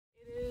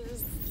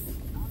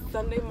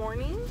Sunday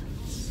morning.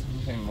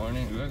 Sunday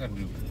morning? Ooh, I gotta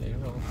do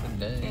payroll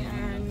today.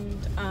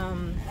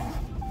 And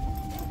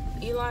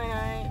Eli and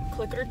I,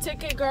 click her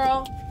ticket,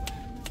 girl.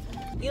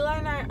 Eli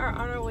and I are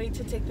on our way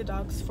to take the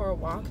dogs for a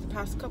walk. The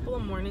past couple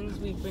of mornings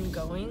we've been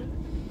going.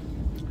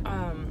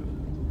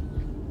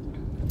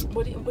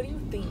 What do you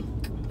think?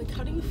 Like,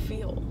 how do you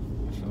feel?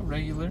 I feel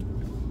regular.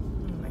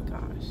 Oh my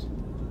gosh.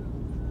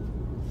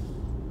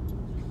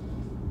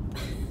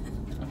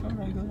 I feel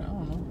regular. I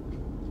don't know.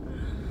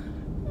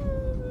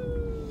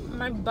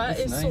 My butt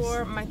is nice.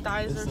 sore. My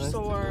thighs are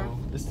sore.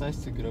 It's nice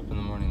to get up in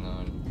the morning though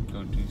and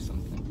go do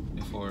something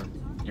before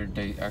your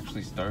day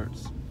actually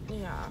starts.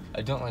 Yeah.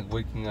 I don't like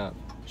waking up,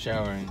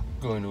 showering,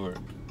 going to work.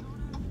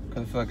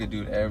 Cause I feel like I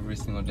do it every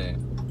single day.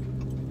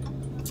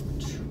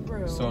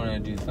 True. So when I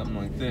do something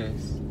like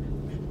this,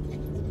 it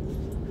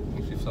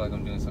makes me feel like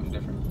I'm doing something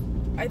different.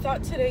 I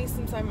thought today,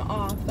 since I'm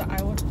off, that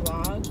I would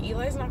vlog.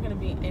 Eli's not gonna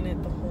be in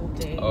it the whole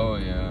day. Oh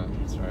yeah,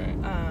 that's right.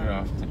 You're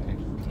off today.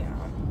 Yeah.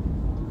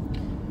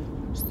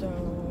 So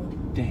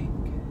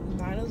Dang.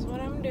 that is what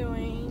I'm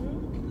doing.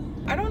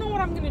 I don't know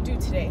what I'm gonna do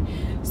today.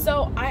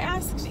 So I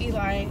asked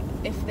Eli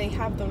if they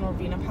have the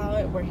Norvina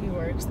palette where he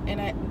works,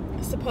 and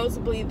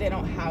supposedly they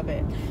don't have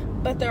it,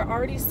 but they're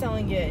already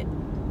selling it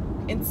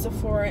in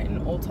Sephora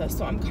and Ulta,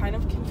 so I'm kind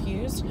of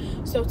confused.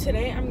 So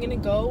today I'm gonna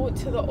go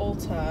to the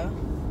Ulta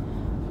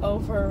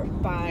over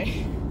by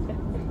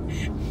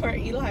where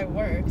Eli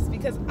works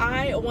because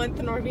I want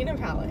the Norvina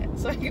palette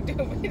so I can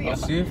do a video. I'll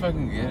see if I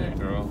can get it,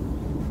 girl.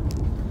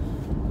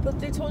 But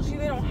they told you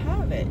they don't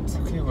have it.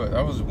 Okay, but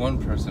that was one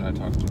person I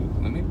talked to.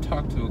 Let me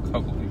talk to a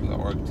couple people that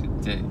work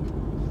today.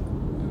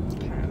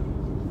 Okay.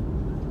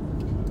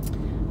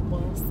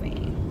 We'll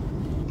see.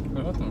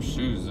 What about them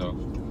shoes, though?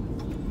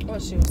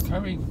 What shoes?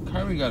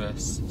 Kyrie got a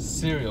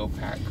cereal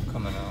pack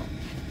coming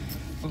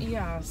out.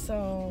 Yeah,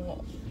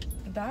 so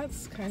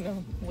that's kind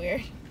of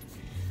weird.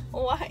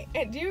 Why?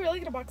 Do you really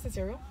get a box of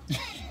cereal?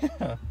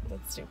 Yeah.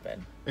 That's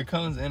stupid. It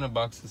comes in a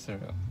box of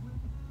cereal.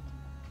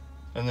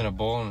 And then a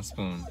bowl and a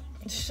spoon.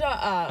 Shut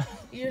up.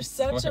 You're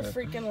such a Swear.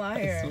 freaking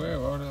liar. I swear,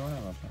 why would I lie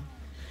about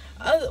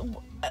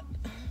that?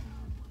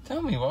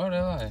 Tell me, why would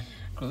I lie?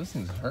 Girl, this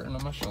thing's hurting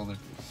on my shoulder.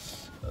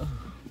 Ugh.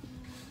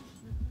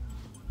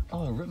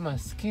 Oh, it ripped my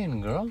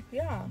skin, girl.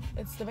 Yeah,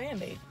 it's the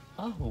Band-Aid.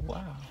 Oh,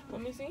 wow.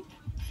 Let me see.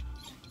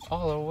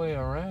 All the way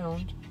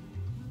around.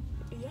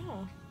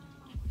 Yeah.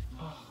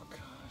 Oh,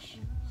 gosh.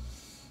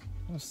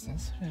 I'm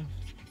sensitive.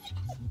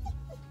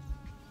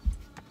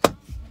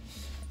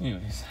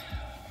 Anyways.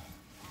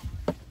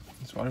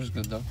 This water's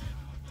good, though.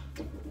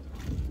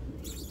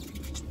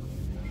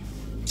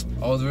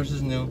 Old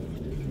versus new.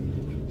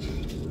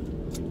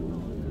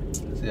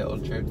 See that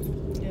old Cherokee?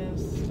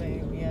 Yes,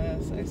 babe.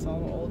 Yes, I saw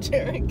the old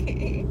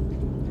Cherokee.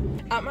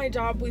 At my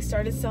job, we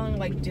started selling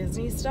like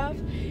Disney stuff,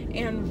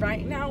 and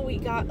right now we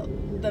got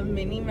the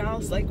Minnie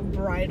Mouse like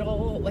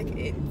bridal, like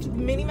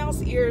Minnie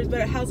Mouse ears,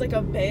 but it has like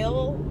a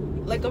veil,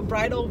 like a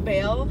bridal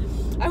veil.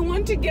 I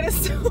want to get it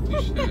so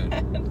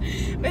bad.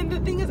 And the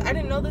thing is, I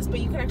didn't know this, but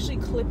you can actually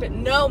clip it.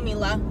 No,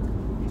 Mila.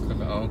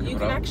 Clip it on, clip You it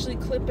can off? actually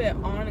clip it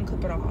on and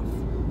clip it off.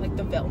 Like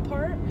the veil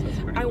part.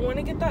 I want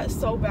to get that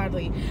so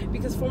badly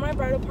because for my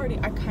bridal party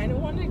I kind of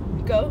want to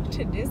go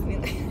to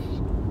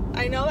Disneyland.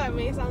 I know that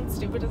may sound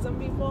stupid to some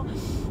people.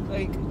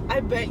 Like,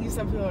 I bet you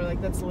some people are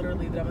like, that's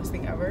literally the dumbest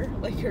thing ever.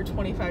 Like, you're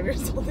 25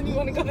 years old and you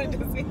want to go to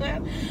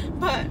Disneyland.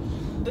 But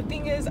the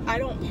thing is, I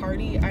don't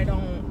party. I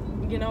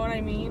don't, you know what I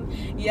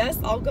mean? Yes,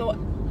 I'll go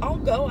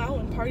out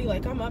and party.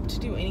 Like, I'm up to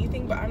do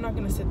anything, but I'm not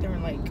gonna sit there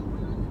and like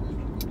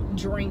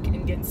drink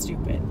and get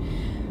stupid.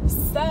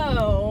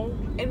 So,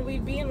 and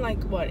we'd be in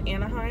like what,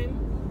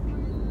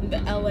 Anaheim, the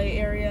LA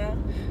area,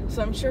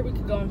 so I'm sure we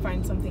could go and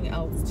find something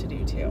else to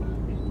do too.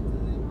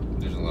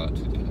 There's a lot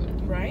to do there.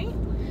 Right?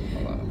 A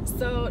lot.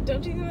 So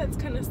don't you think that's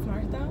kind of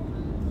smart though?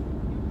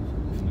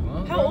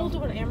 Well, How old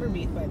would Amber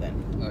be by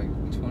then? Like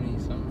 20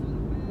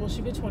 something. Will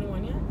she be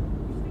 21 yet?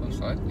 Looks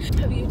like.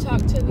 Have you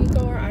talked to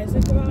Nico or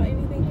Isaac about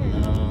anything or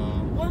no?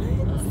 What?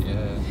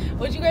 Yeah.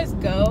 Would you guys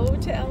go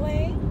to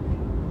LA?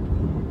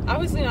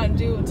 Obviously not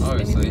do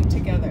anything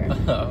together.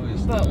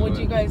 Obviously. But would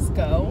you guys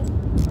go?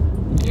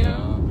 You Yeah.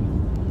 know?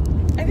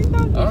 I think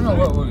that would be I don't know fun.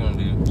 what we're gonna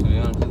do, to be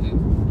honest with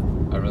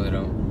you. I really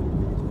don't.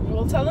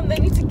 We'll tell them they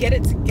need to get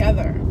it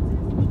together.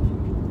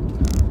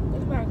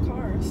 Look at that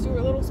car.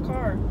 Stuart Little's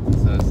car. It's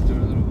a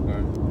Stuart Little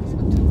car. It's a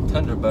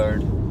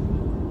Thunderbird.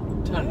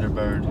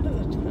 Thunderbird. What is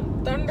it?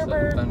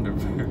 Thunderbird?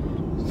 Thunderbird.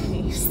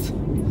 Nice.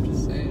 I'm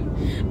just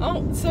saying.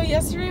 Oh, so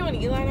yesterday when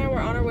Eli and I were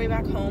on our way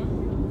back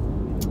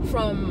home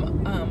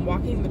from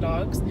walking the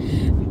dogs,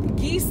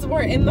 geese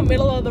were in the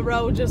middle of the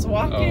road just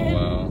walking,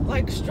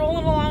 like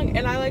strolling along,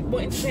 and I like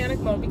went into panic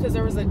mode because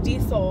there was a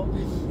diesel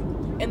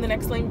in the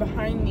next lane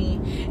behind me,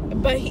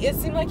 but it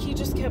seemed like he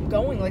just kept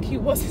going, like he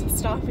wasn't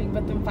stopping,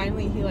 but then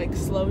finally he like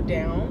slowed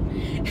down.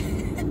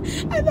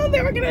 I thought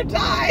they were gonna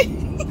die.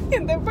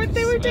 But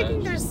they were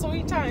taking their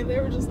sweet time. They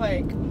were just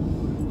like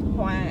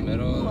whack,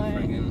 Middle of the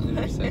freaking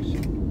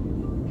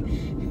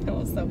intersection. It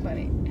was so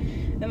funny.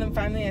 And then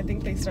finally, I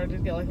think they started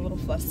to get like a little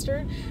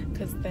flustered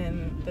because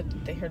then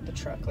they heard the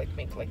truck like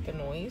make like the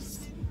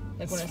noise,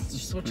 like when it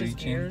switches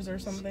gears or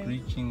something.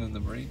 Screeching of the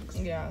brakes.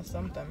 Yeah,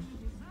 something.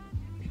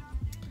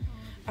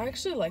 I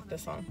actually like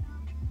this song.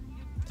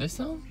 This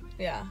song?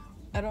 Yeah,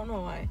 I don't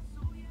know why.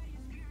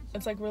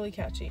 It's like really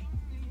catchy.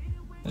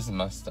 This is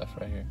my stuff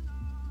right here.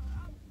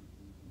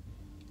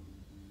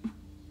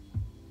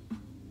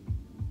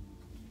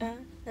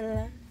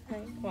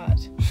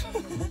 What?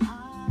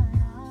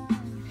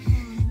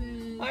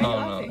 I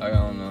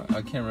don't know.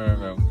 I can't remember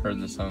if I've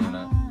heard this song or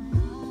not.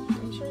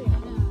 I'm sure you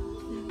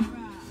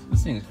have.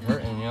 This thing's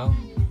hurting, yo.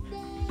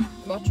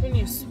 Watch when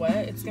you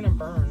sweat, it's gonna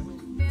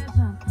burn.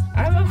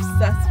 I'm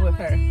obsessed with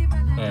her.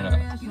 You're not.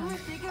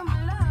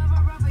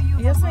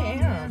 Yes, I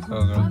am.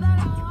 Okay.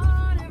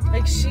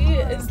 Like, she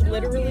is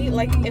literally,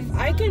 like, if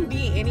I can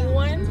be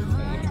anyone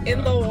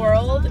in the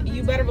world,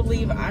 you better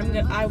believe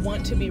I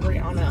want to be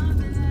Rihanna.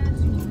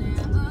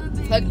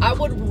 Like, I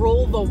would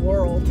rule the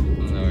world.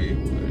 No, you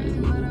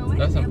wouldn't.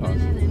 That's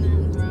impossible.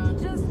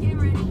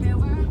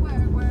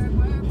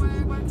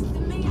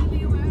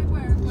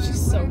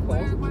 She's so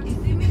cool.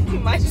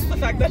 Just the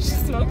fact that she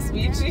smokes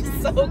weed, she's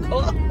so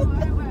cool. Oh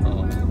my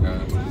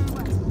god.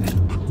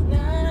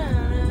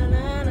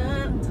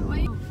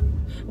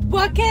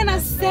 What can I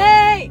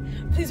say?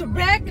 Please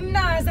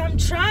recognize I'm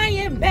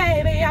trying,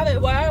 baby. I'll be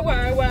wah.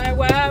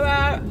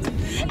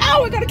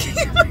 Oh, we gotta keep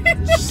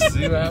it.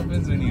 See what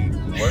happens when you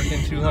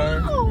working too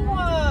hard? Oh,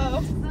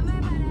 wow.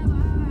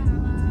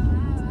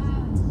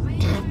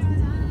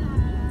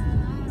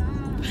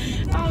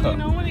 Oh, you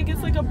know when it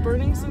gets like a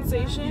burning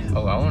sensation?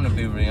 Oh, I want to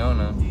be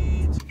Rihanna.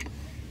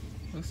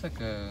 Looks like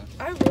a...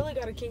 I really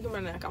got a kink in my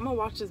neck. I'm gonna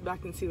watch this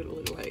back and see what it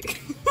looks like.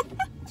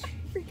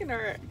 Freaking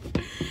hurt.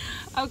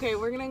 Okay,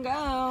 we're gonna go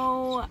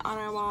on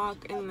our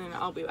walk and then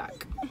I'll be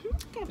back.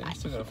 Okay, bye.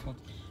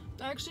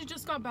 I actually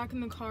just got back in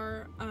the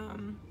car.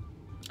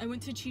 I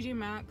went to TJ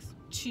Maxx.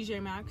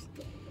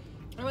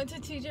 I went to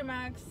TJ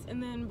Maxx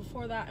and then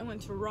before that I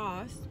went to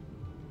Ross.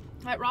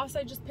 At Ross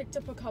I just picked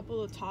up a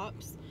couple of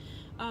tops.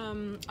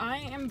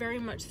 I am very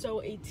much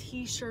so a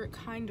t-shirt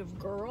kind of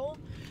girl,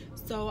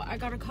 so I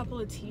got a couple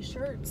of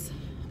t-shirts.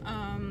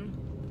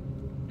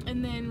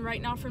 And then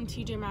right now from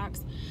TJ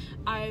Maxx,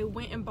 I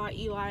went and bought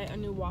Eli a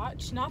new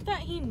watch. Not that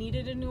he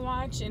needed a new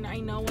watch, and I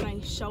know when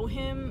I show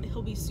him,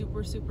 he'll be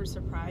super, super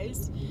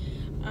surprised.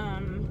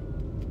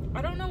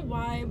 I don't know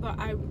why, but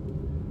I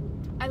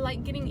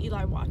like getting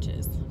Eli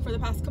watches. For the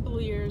past couple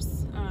of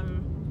years,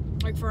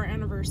 like for our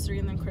anniversary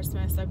and then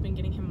Christmas, I've been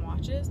getting him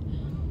watches.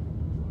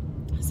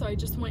 So I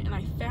just went and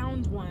I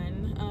found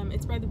one.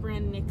 It's by the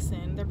brand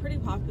Nixon. They're pretty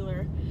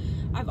popular.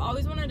 I've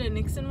always wanted a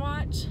Nixon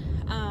watch.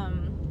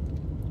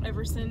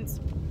 Ever since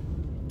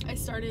I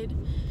started,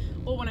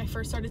 well, when I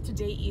first started to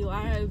date Eli,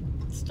 I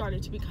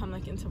started to become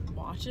like into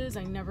watches.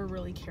 I never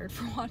really cared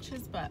for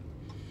watches, but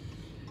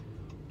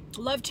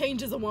love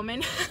changes a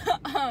woman.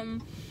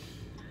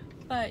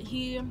 But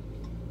he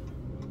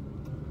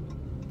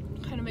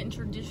kind of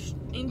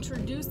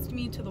introduced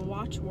me to the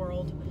watch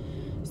world.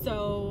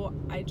 So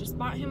I just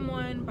bought him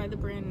one by the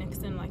brand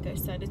Nixon. Like I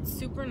said, it's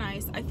super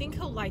nice. I think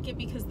he'll like it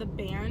because the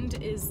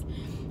band is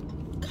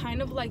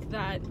kind of like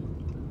that,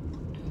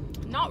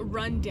 not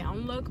run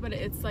down look, but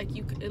it's like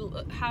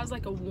it has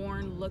like a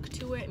worn look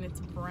to it, and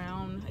it's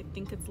brown. I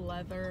think it's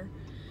leather.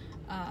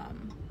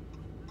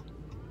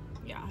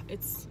 Yeah,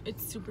 it's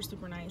super,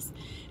 super nice.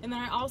 And then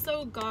I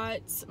also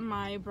got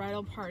my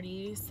bridal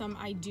party some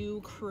I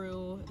Do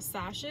Crew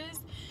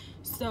sashes.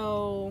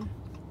 So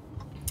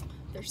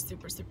they're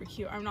super, super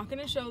cute. I'm not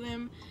gonna show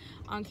them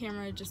on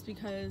camera just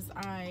because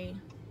I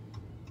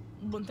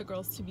want the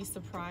girls to be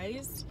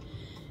surprised.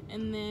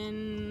 And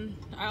then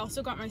I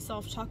also got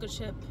myself chocolate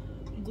chip,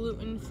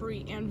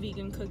 gluten-free and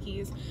vegan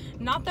cookies.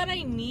 Not that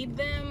I need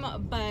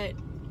them, but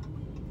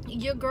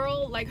your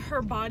girl, like,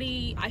 her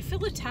body, I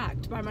feel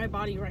attacked by my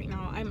body right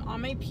now. I'm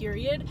on my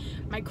period.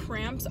 My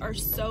cramps are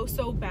so,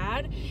 so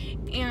bad.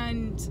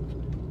 And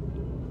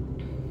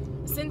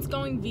since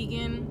going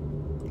vegan,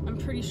 I'm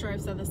pretty sure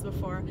I've said this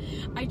before,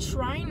 I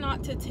try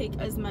not to take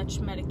as much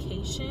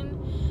medication,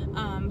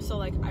 so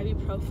like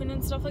ibuprofen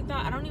and stuff like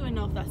that. I don't even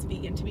know if that's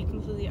vegan, to be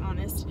completely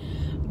honest,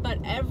 but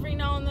every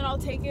now and then I'll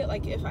take it,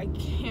 like if I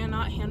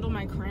cannot handle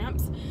my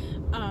cramps.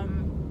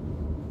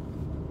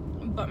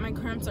 But my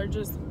cramps are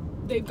just,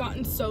 they've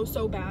gotten so,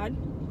 so bad.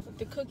 But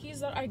the cookies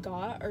that I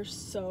got are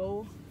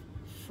so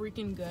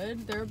freaking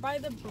good. They're by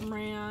the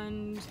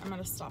brand, I'm at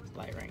a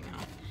stoplight right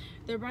now.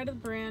 They're by the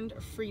brand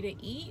Free to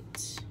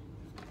Eat.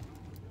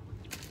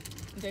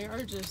 They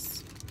are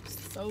just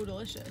so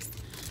delicious.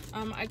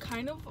 I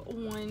kind of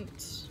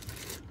want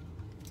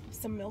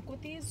some milk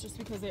with these just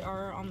because they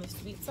are on the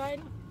sweet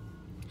side.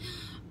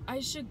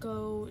 I should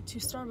go to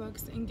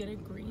Starbucks and get a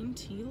green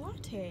tea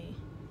latte.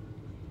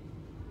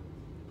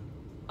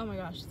 Oh my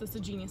gosh, that's a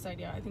genius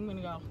idea. I think I'm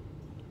gonna go.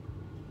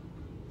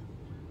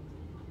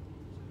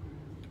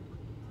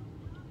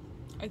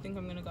 I think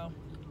I'm gonna go.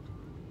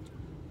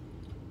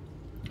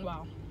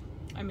 Wow,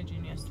 I'm a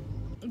genius.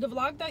 the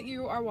vlog that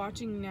you are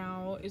watching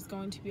now is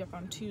going to be up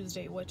on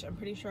Tuesday, which I'm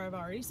pretty sure I've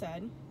already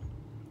said.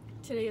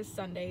 Today is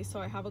Sunday, so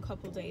I have a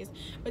couple days.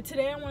 But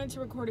today I wanted to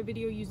record a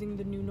video using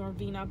the new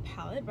Norvina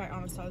palette by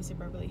Anastasia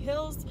Beverly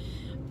Hills.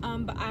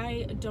 But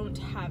I don't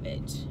have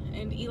it.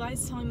 And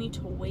Eli's telling me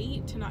to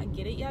wait to not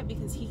get it yet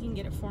because he can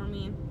get it for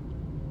me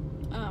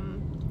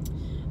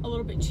a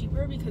little bit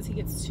cheaper because he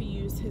gets to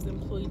use his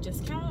employee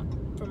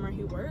discount from where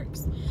he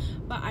works.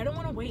 But I don't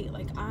want to wait.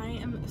 Like, I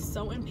am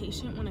so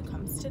impatient when it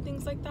comes to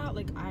things like that.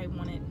 Like, I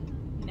want it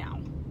now,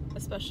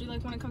 especially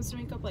like when it comes to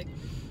makeup. Like,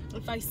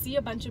 if I see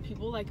a bunch of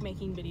people like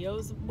making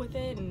videos with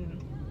it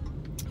and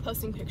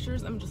posting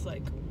pictures, I'm just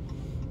like,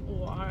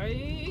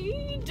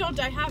 why don't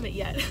I have it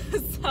yet?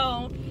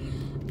 So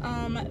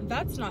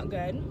that's not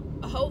good.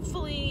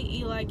 Hopefully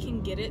Eli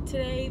can get it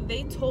today.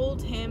 They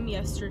told him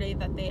yesterday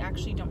that they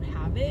actually don't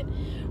have it,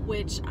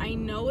 which I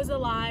know is a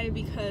lie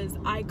because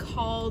I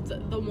called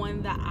the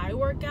one that I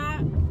work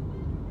at,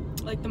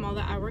 like the mall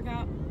that I work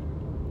at,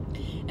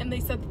 and they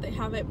said that they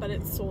have it, but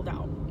it's sold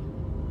out.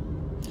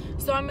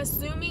 So I'm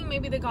assuming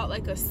maybe they got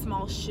like a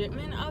small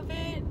shipment of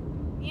it,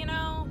 you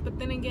know, but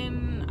then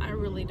again, I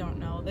really don't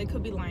know. They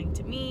could be lying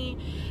to me,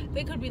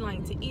 they could be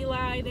lying to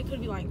Eli, they could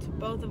be lying to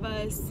both of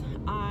us.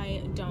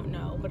 I don't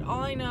know, but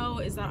all I know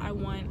is that I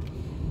want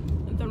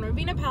the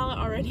Norvina palette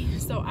already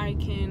so I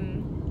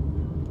can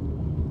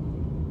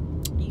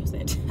use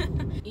it.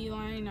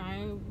 Eli and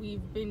I,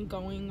 we've been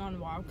going on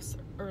walks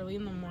early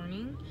in the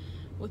morning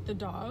with the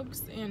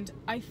dogs, and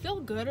I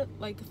feel good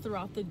like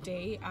throughout the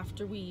day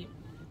after we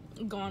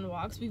go on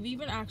walks. We've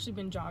even actually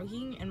been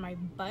jogging, and my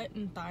butt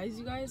and thighs,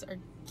 you guys, are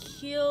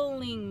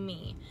killing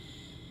me.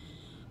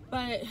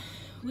 But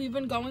we've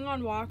been going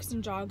on walks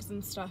and jogs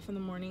and stuff in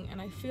the morning, and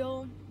I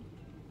feel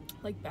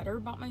like better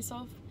about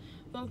myself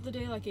throughout the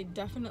day. Like, it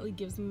definitely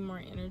gives me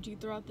more energy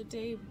throughout the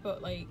day,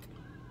 but like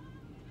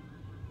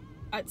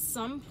at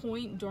some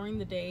point during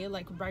the day,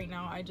 like right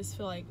now, I just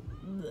feel like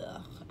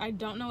ugh. I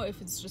don't know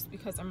if it's just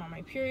because I'm on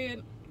my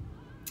period.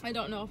 I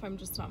don't know if I'm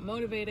just not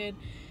motivated.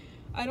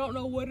 I don't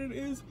know what it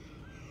is.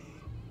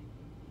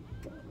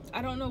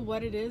 I don't know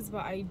what it is,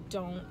 but I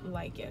don't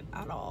like it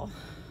at all.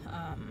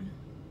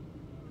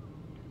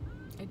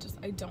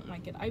 I don't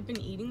like it. I've been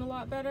eating a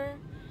lot better.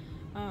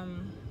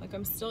 Like,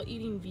 I'm still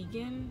eating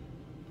vegan.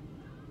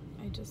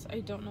 I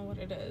don't know what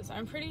it is.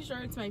 I'm pretty sure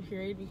it's my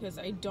period because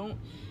I don't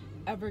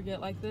ever get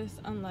like this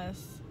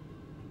unless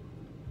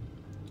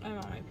I'm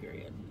on my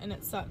period, and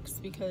it sucks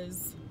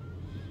because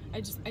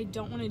I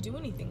don't want to do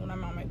anything when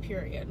I'm on my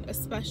period,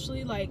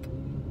 especially like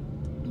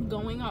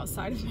going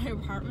outside of my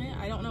apartment.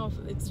 I don't know if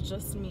it's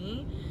just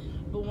me,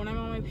 but when I'm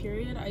on my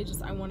period, I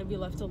want to be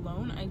left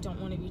alone. I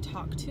don't want to be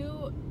talked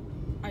to.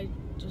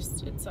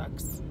 It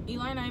sucks.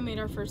 Eli and I made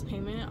our first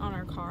payment on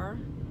our car.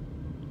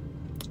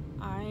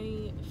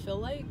 I feel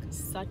like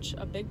such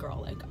a big girl.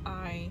 Like,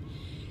 I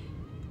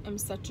am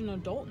such an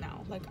adult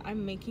now. Like,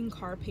 I'm making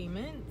car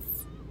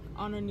payments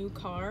on a new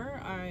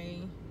car.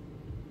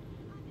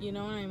 You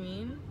know what I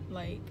mean?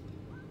 Like,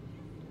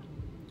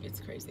 it's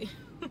crazy.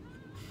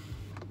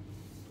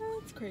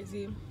 It's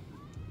crazy.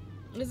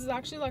 This is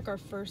actually like our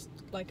first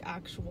like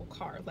actual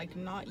car, like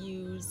not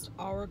used,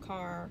 our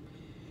car.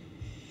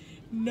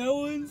 No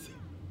one's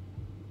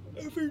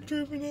ever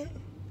driven it.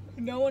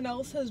 No one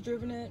else has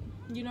driven it.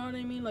 You know what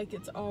I mean? Like,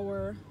 it's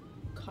our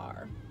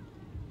car.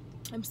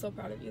 I'm so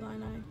proud of Eli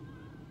and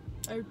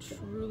I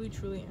truly,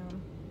 truly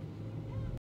am.